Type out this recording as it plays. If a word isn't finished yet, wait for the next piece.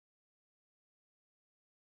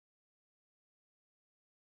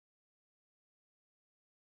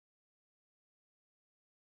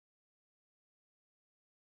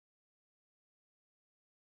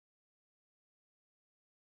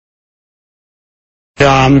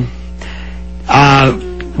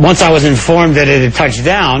Once I was informed that it had touched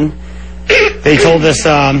down, they told us,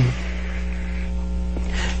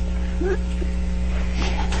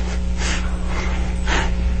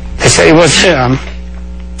 they said it was,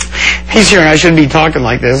 he's here and I shouldn't be talking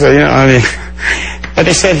like this, you know, I mean, but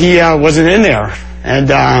they said he wasn't in there, and,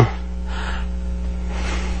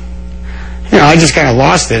 you know, I just kind of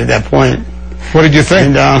lost it at that point. What did you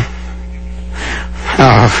think? And,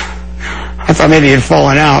 I thought maybe he had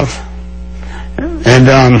fallen out. And,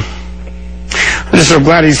 I'm just so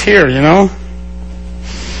glad he's here, you know?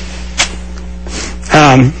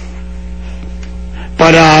 Yeah,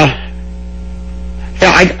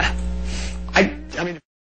 I mean...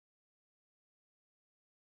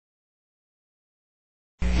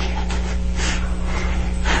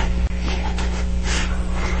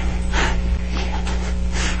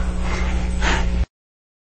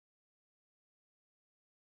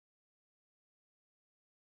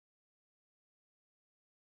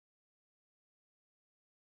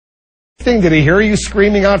 Did he hear you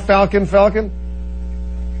screaming out, "Falcon, Falcon"?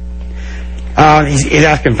 He's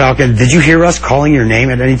asking Falcon, did you hear us calling your name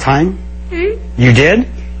at any time? Hmm? You did?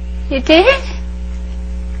 You did?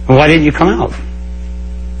 Why didn't you come out?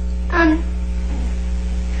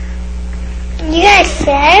 You guys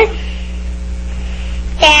said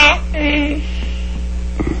that,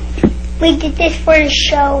 we did this for the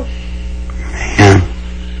show. Yeah.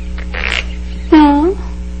 No.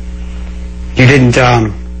 You didn't,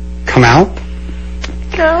 come out?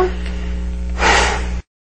 No.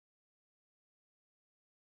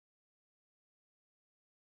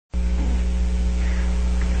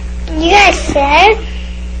 You guys said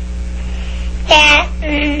that,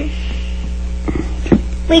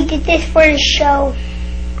 we did this for the show.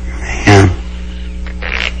 Yeah.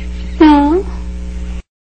 No.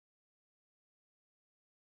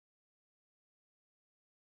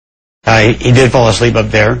 He did fall asleep up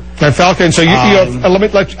there. And Falcon, so let me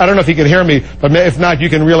I don't know if you can hear me, but if not, you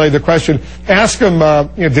can relay the question. Ask him, you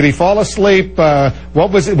know, did he fall asleep?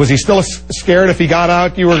 What was it? Was he still scared if he got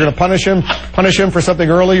out? You were going to punish him for something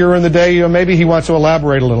earlier in the day? You know, maybe he wants to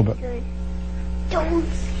elaborate a little bit. Don't.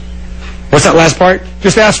 What's that last part?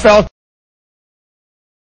 Just ask Falcon.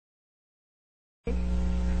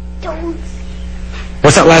 Don't.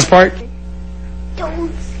 What's that last part?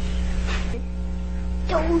 Don't.